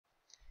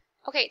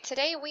Okay,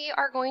 today we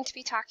are going to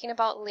be talking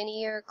about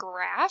linear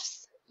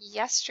graphs.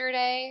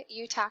 Yesterday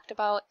you talked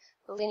about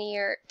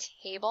linear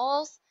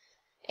tables,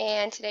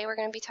 and today we're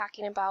going to be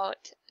talking about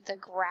the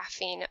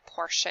graphing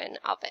portion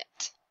of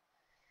it.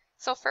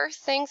 So first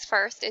things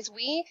first is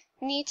we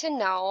need to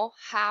know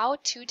how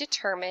to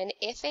determine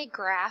if a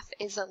graph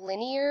is a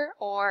linear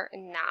or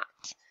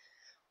not.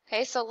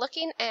 Okay, so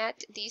looking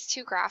at these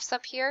two graphs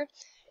up here,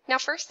 now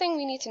first thing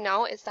we need to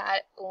know is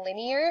that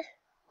linear,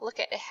 look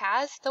at it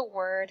has the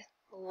word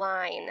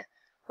line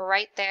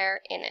right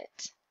there in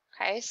it.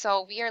 Okay,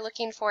 so we are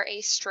looking for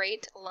a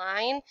straight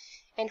line,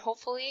 and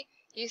hopefully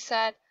you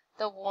said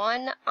the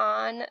one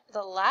on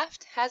the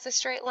left has a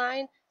straight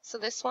line, so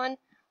this one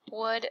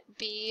would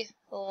be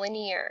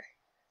linear.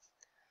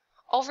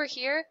 Over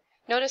here,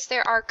 notice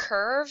there are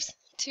curves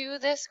to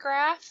this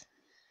graph.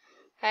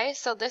 Okay,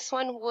 so this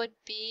one would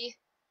be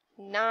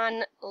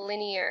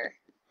non-linear.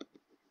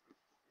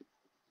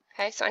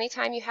 Okay, so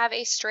anytime you have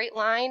a straight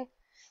line,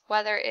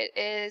 whether it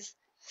is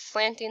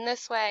slanting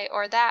this way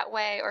or that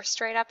way or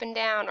straight up and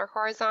down or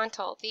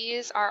horizontal,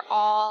 these are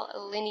all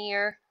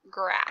linear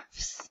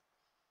graphs.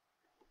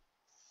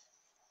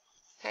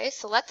 Okay,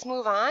 so let's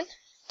move on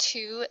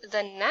to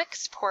the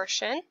next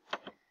portion,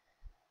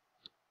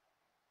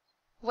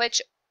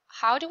 which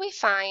how do we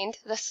find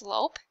the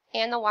slope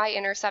and the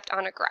y-intercept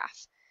on a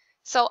graph?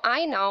 So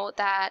I know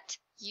that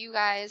you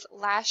guys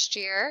last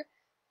year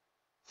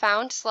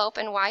found slope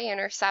and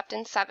y-intercept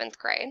in 7th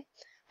grade.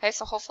 Okay,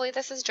 so hopefully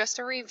this is just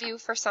a review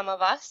for some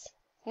of us.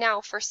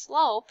 Now for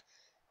slope,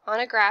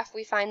 on a graph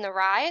we find the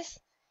rise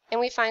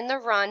and we find the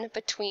run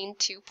between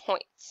 2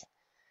 points.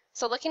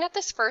 So looking at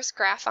this first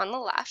graph on the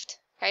left,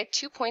 okay,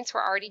 2 points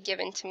were already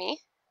given to me,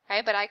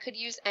 okay, but I could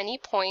use any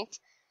point,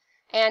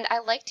 and I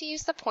like to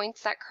use the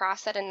points that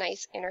cross at a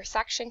nice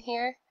intersection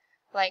here,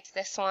 like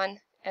this one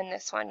and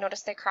this one.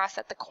 Notice they cross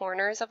at the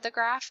corners of the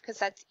graph because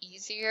that's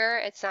easier.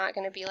 It's not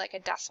going to be like a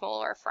decimal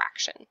or a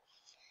fraction.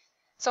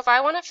 So if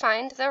I want to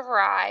find the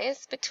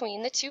rise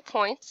between the 2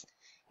 points,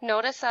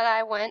 notice that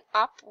I went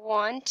up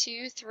 1,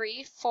 2,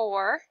 3,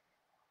 4,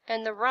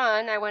 and the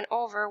run I went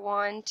over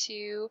 1,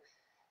 2,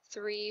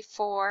 3,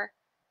 4,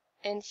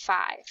 and 5.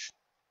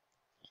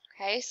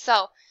 Okay,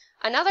 so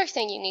another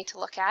thing you need to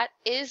look at,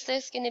 is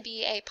this going to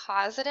be a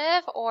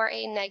positive or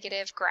a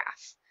negative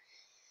graph?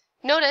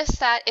 Notice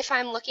that if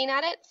I'm looking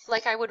at it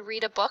like I would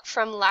read a book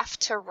from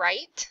left to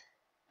right,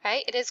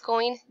 okay, it is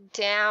going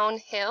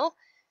downhill,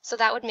 so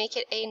that would make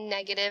it a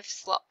negative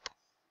slope.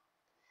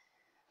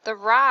 The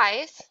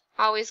rise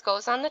always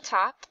goes on the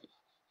top,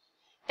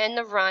 and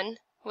the run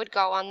would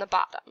go on the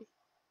bottom.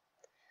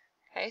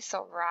 Okay,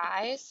 so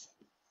rise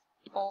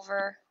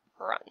over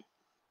run.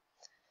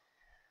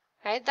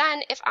 Okay,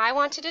 then if I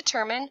want to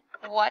determine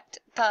what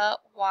the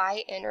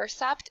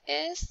y-intercept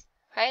is,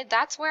 okay,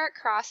 that's where it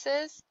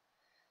crosses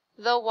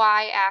the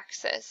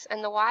y-axis,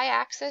 and the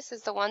y-axis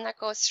is the one that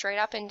goes straight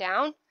up and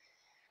down.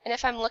 And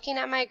if I'm looking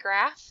at my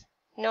graph,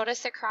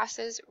 notice it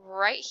crosses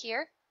right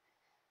here.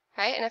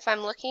 Okay, and if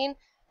I'm looking,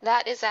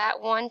 that is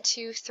at 1,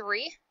 2,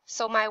 3.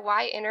 So my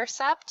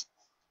y-intercept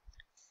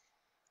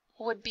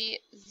would be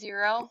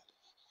 0,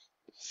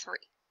 3.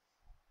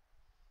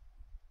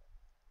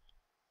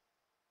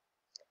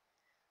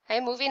 Okay,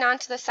 moving on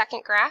to the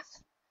second graph.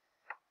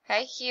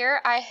 Okay, here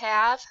I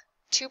have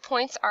 2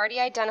 points already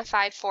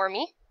identified for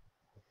me.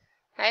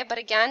 Okay, but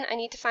again, I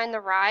need to find the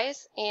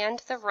rise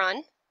and the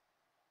run.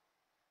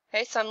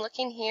 Okay, so I'm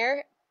looking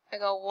here. I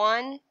go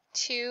 1,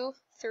 2,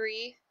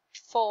 3,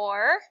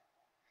 4.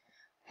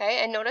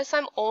 Okay, and notice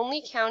I'm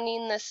only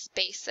counting the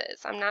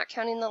spaces. I'm not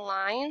counting the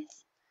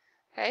lines.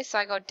 Okay, so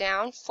I go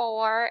down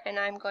 4, and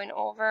I'm going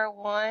over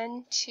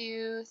 1,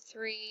 2,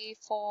 3,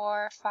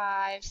 4,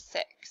 5,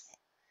 6.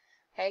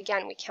 Okay,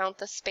 again, we count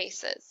the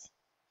spaces.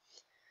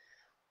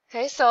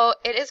 Okay, so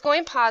it is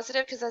going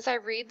positive because as I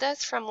read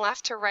this from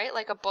left to right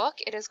like a book,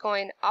 it is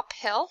going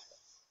uphill.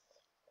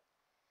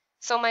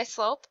 So my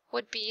slope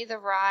would be the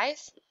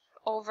rise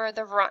over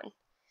the run.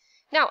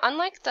 Now,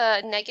 unlike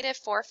the negative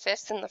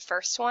 4/5 in the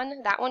first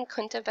one, that one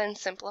couldn't have been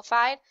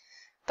simplified.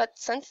 But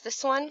since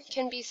this one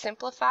can be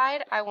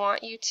simplified, I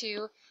want you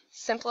to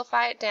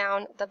simplify it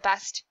down the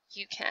best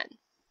you can.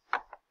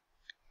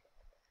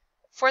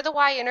 For the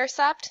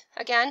y-intercept,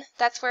 again,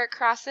 that's where it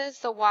crosses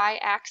the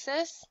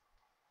y-axis.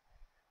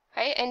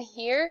 Okay, and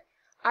here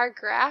our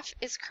graph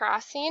is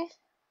crossing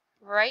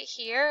right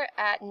here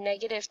at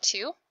negative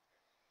 2.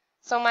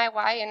 So my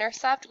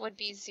y-intercept would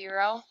be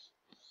 0,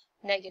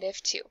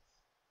 negative 2.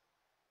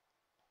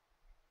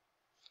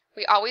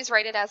 We always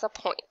write it as a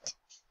point.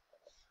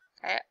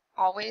 Okay,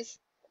 always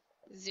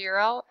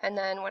 0 and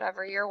then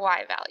whatever your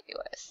y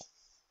value is.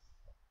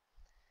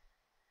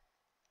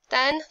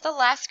 Then the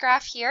last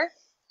graph here,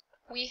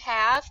 we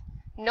have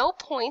no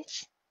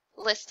points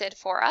listed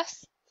for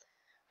us.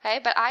 Okay,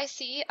 but I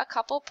see a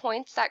couple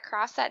points that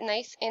cross at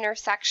nice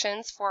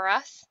intersections for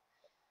us.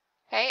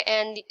 Okay,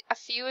 and a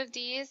few of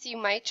these you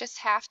might just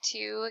have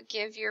to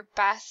give your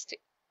best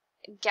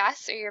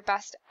guess or your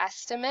best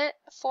estimate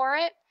for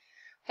it.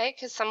 Okay,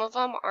 because some of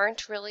them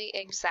aren't really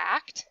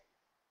exact.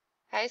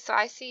 Okay, so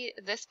I see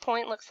this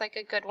point looks like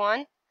a good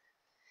one.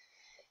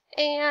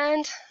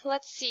 And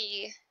let's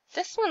see,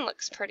 this one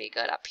looks pretty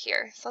good up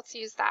here, so let's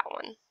use that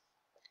one.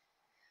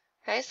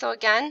 Okay, so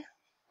again,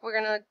 we're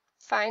going to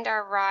find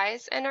our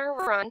rise and our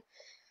run.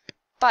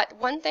 But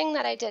one thing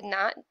that I did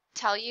not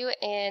tell you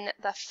in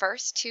the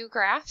first two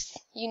graphs,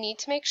 you need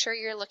to make sure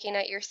you're looking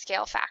at your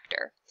scale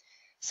factor.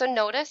 So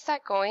notice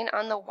that going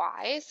on the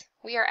y's,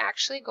 we are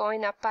actually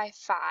going up by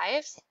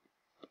 5s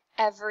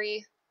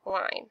every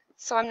line.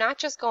 So I'm not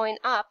just going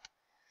up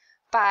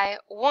by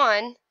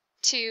 1,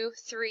 2,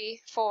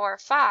 3, 4,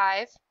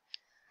 5.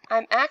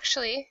 I'm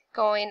actually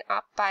going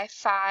up by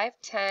 5,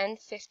 10,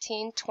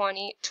 15,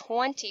 20,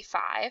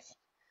 25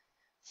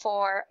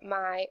 for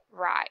my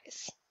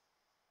rise.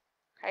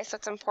 Okay, so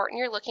it's important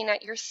you're looking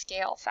at your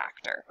scale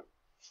factor.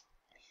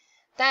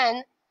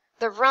 Then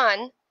the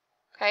run,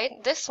 okay,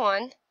 this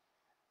one,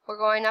 we're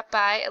going up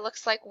by, it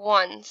looks like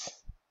 1s,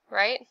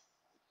 right?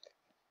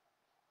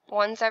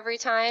 1s every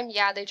time.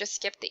 Yeah, they just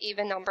skipped the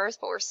even numbers,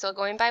 but we're still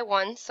going by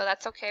 1, so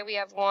that's okay. We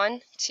have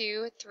 1,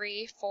 2,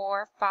 3,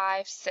 4,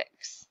 5,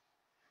 6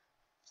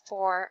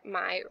 for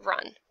my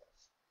run.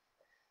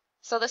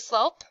 So the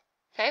slope,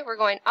 okay, we're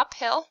going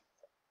uphill,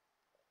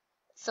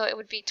 so it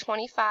would be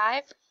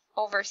 25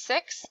 over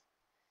 6,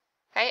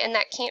 okay, and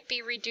that can't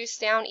be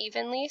reduced down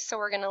evenly, so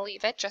we're going to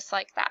leave it just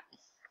like that.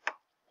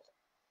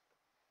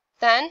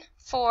 Then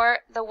for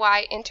the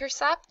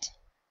y-intercept,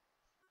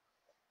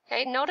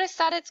 okay, notice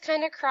that it's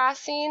kind of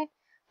crossing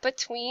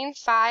between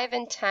 5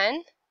 and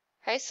 10.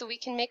 Okay, so we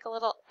can make a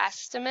little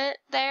estimate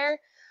there.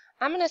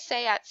 I'm going to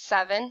say at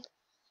 7.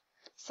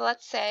 So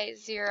let's say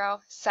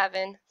 0,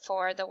 7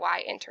 for the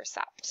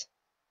y-intercept.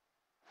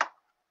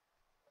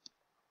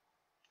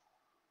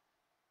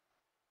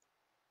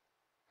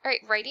 All right,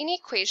 writing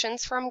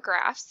equations from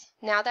graphs.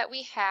 Now that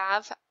we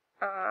have,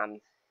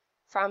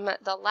 from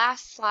the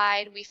last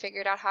slide, we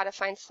figured out how to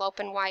find slope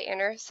and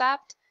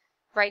y-intercept.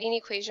 Writing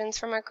equations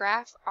from a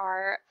graph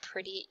are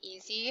pretty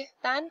easy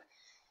then.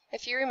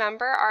 If you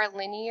remember our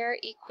linear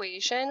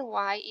equation,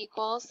 y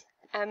equals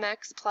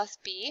mx plus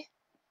b,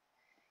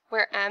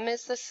 where m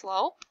is the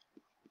slope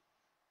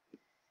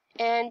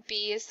and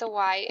b is the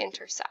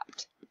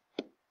y-intercept.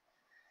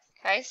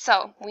 Okay,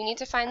 so we need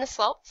to find the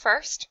slope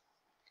first.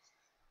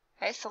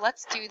 Okay, so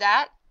let's do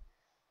that.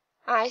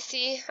 I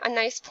see a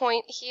nice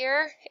point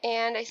here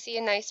and I see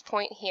a nice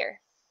point here.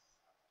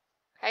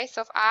 Okay,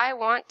 so if I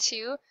want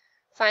to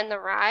find the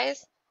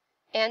rise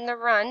and the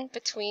run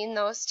between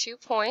those 2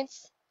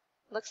 points,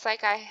 looks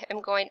like I am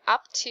going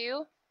up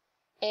 2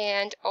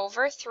 and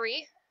over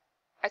 3.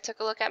 I took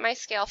a look at my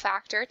scale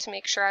factor to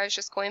make sure I was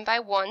just going by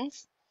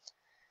 1s.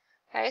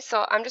 Okay,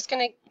 so I'm just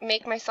going to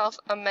make myself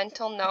a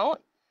mental note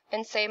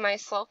and say my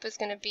slope is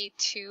going to be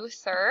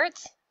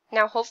 2/3.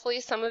 Now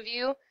hopefully some of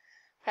you,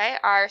 okay,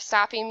 are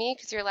stopping me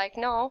because you're like,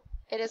 no,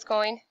 it is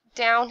going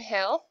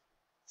downhill,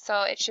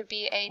 so it should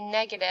be a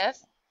negative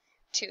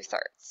 2/3.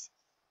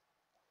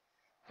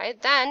 Okay,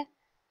 then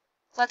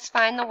let's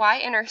find the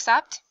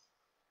y-intercept.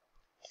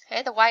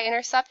 Okay, the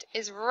y-intercept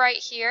is right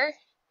here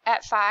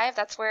at 5.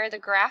 That's where the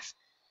graph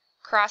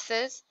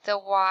crosses the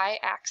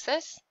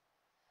y-axis.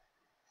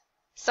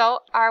 So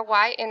our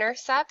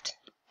y-intercept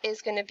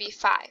is going to be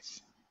 5.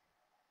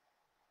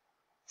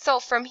 So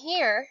from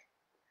here,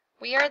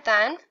 we are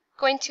then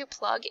going to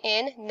plug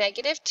in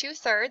negative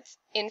 2/3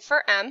 in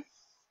for m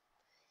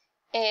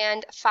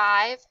and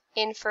 5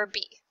 in for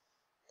b.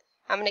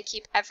 I'm going to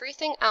keep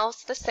everything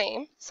else the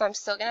same, so I'm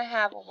still going to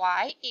have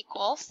y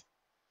equals,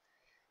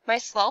 my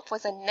slope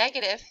was a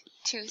negative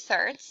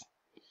 2/3.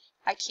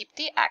 I keep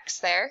the x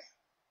there,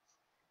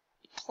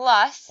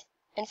 plus,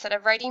 instead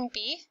of writing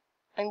b,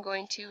 I'm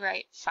going to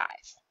write 5.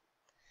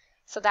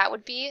 So that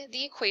would be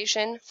the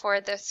equation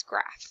for this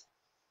graph.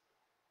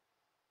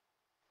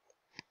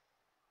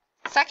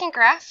 Second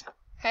graph,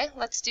 okay,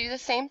 let's do the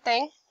same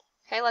thing.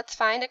 Okay, let's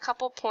find a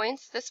couple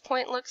points. This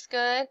point looks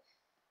good.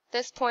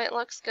 This point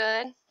looks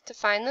good. To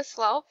find the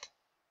slope,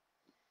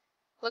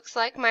 looks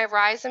like my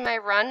rise and my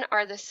run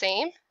are the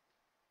same.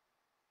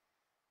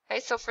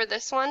 Okay, so for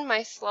this one,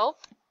 my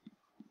slope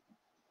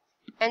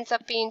ends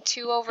up being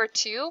 2 over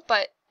 2,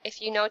 but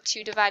if you know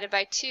 2 divided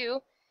by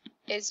 2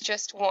 is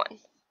just 1.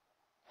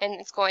 And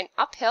it's going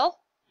uphill.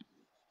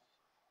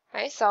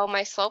 Okay, so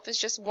my slope is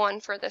just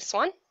 1 for this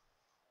one.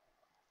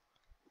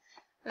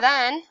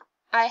 Then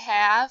I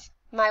have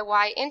my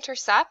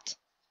y-intercept.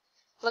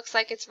 Looks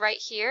like it's right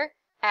here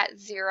at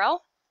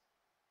 0.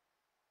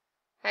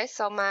 Okay,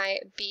 so my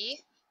b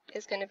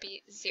is going to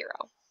be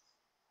 0.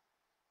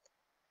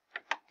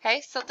 Okay,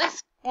 so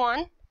this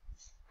one,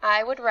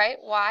 I would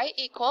write y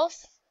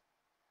equals,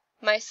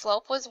 my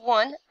slope was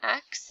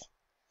 1x,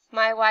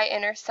 my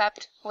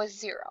y-intercept was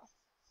 0.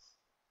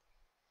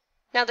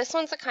 Now this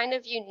one's a kind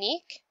of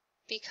unique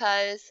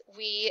because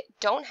we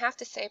don't have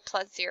to say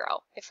plus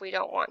 0 if we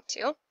don't want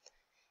to.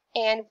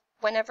 And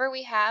whenever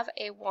we have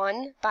a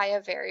 1 by a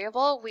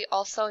variable, we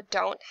also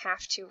don't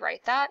have to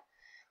write that.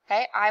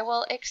 Okay, I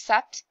will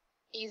accept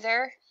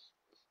either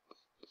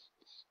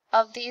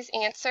of these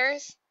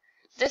answers.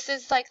 This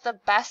is like the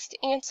best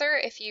answer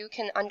if you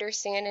can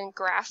understand and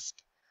grasp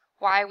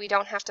why we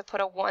don't have to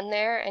put a 1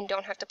 there and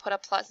don't have to put a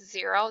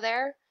 +0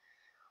 there.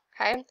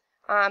 Okay,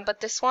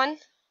 but this one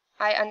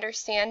I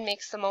understand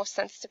makes the most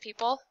sense to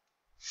people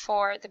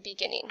for the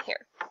beginning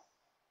here.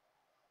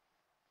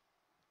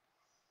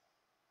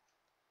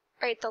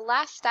 All right, the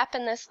last step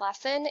in this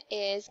lesson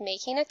is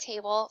making a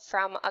table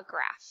from a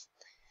graph.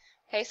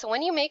 Okay, so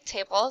when you make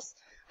tables,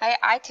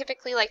 I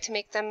typically like to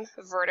make them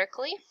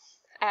vertically,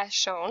 as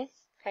shown.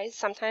 Okay,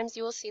 sometimes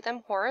you will see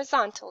them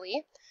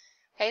horizontally.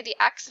 Okay, the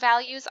x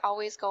values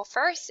always go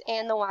first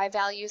and the y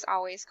values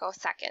always go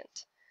second.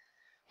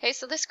 Okay,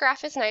 so this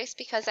graph is nice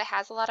because it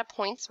has a lot of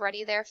points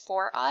ready there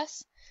for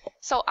us.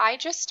 So I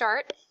just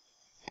start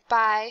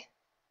by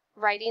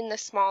writing the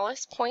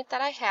smallest point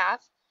that I have.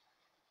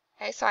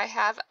 Okay, so I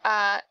have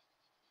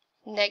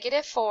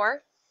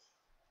 -4.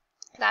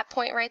 That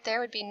point right there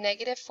would be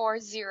 -4,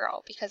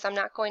 0, because I'm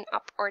not going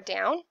up or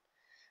down.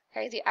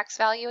 Okay, the x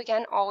value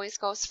again always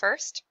goes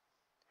first.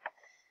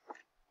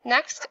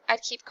 Next,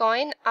 I'd keep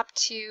going up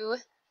to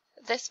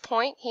this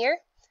point here.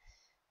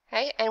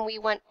 Okay, and we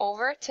went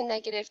over to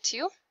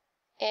 -2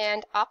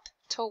 and up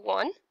to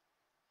 1.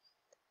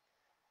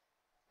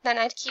 Then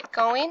I'd keep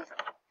going.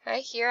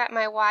 Okay, here at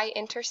my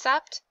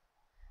y-intercept,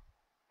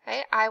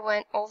 okay, I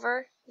went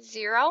over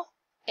 0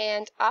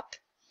 and up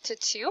to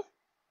 2.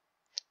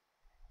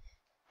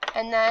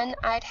 And then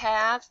I'd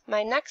have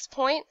my next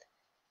point,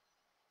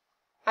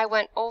 I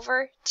went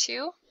over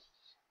 2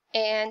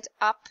 and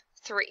up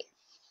 3.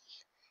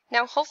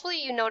 Now hopefully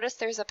you notice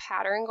there's a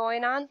pattern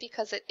going on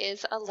because it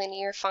is a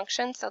linear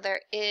function, so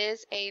there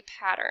is a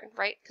pattern,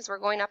 right? Because we're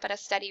going up at a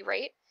steady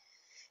rate.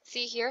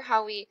 See here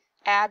how we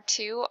add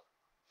 2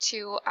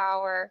 to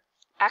our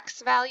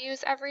x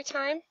values every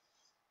time?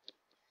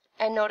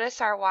 And notice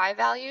our y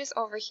values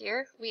over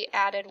here, we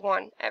added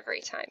 1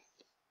 every time.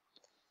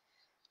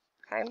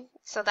 Okay,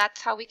 so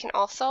that's how we can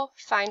also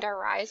find our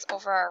rise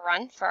over our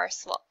run for our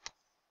slope.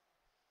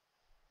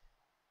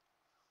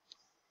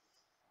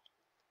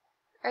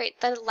 All right,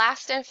 the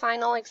last and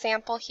final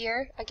example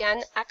here,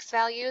 again, x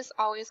values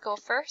always go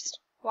first,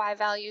 y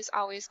values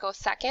always go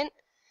second.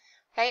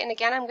 Okay, and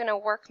again, I'm going to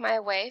work my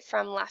way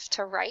from left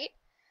to right.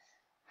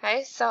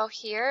 Okay, so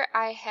here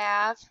I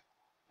have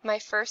my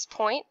first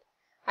point.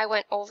 I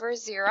went over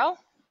 0,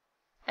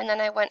 and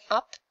then I went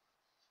up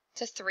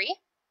to 3.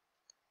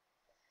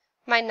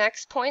 My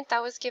next point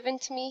that was given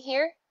to me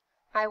here,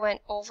 I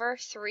went over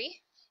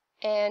 3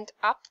 and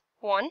up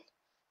 1.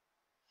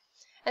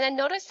 And then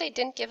notice they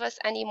didn't give us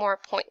any more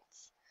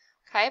points.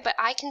 Okay, but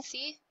I can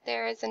see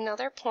there is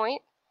another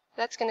point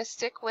that's going to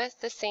stick with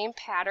the same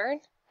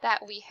pattern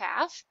that we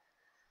have.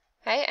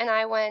 Okay, and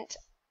I went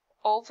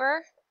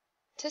over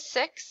to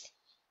 6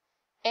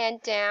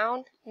 and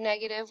down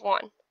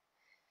 -1.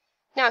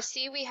 Now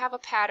see, we have a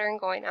pattern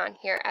going on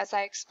here as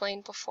I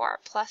explained before,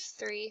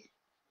 +3,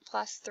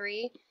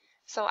 +3.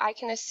 So I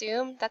can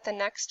assume that the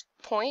next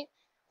point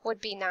would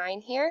be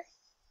 9 here.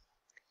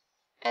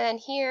 And then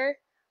here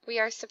we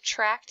are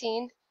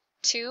subtracting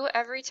 2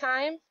 every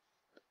time.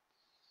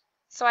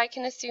 So I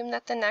can assume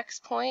that the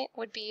next point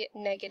would be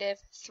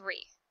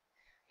 -3.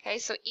 Okay,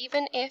 so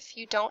even if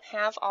you don't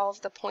have all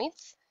of the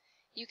points,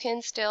 you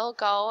can still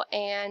go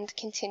and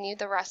continue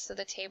the rest of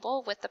the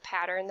table with the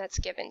pattern that's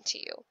given to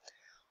you.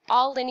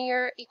 All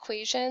linear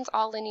equations,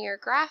 all linear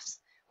graphs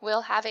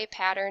will have a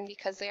pattern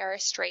because they are a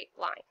straight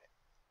line.